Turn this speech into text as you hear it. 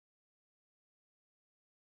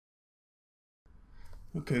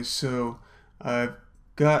Okay, so I've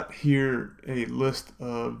got here a list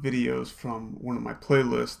of videos from one of my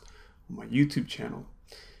playlists on my YouTube channel.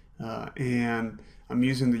 And I'm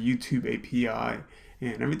using the YouTube API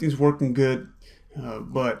and everything's working good,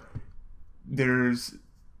 but there's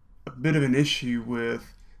a bit of an issue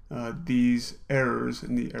with these errors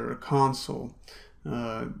in the error console.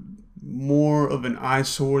 Uh, More of an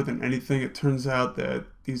eyesore than anything. It turns out that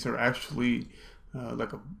these are actually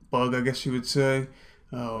like a bug, I guess you would say,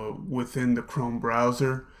 within the Chrome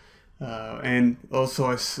browser. And also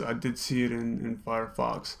I did see it in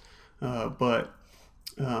Firefox. But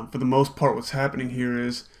For the most part, what's happening here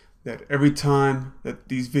is that every time that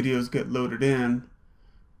these videos get loaded in,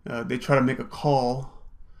 they try to make a call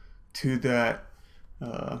to that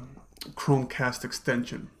uh, Chromecast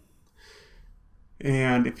extension.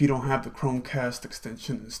 And if you don't have the Chromecast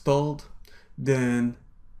extension installed, then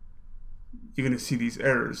you're going to see these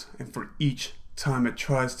errors. And for each time it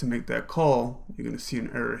tries to make that call, you're going to see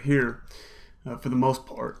an error here for the most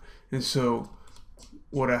part. And so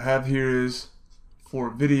what I have here is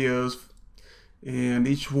 4 videos, and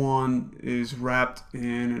each one is wrapped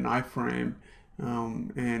in an iframe.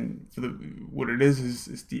 And for what it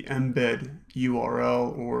is the embed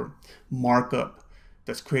URL or markup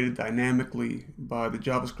that's created dynamically by the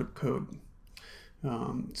JavaScript code.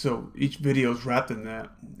 So each video is wrapped in that,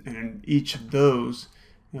 and in each of those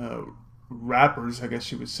wrappers, I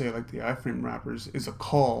guess you would say, like the iframe wrappers, is a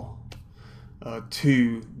call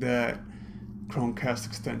to that Chromecast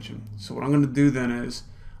extension. So what I'm going to do then is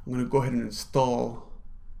I'm going to go ahead and install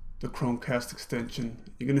the Chromecast extension.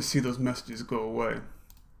 You're going to see those messages go away.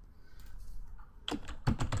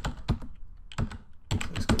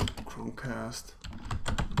 Let's go to Chromecast.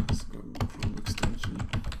 Let's go to Chrome extension.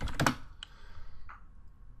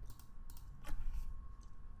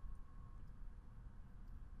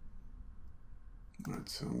 Alright,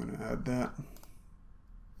 so I'm going to add that.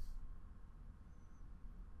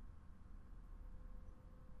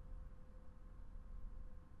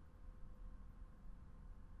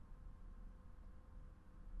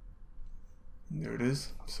 And there it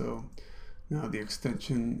is. So now the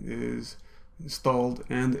extension is installed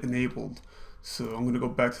and enabled. So I'm going to go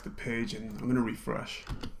back to the page and I'm going to refresh.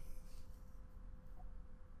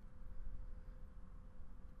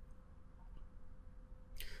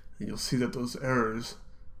 And you'll see that those errors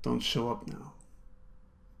don't show up now.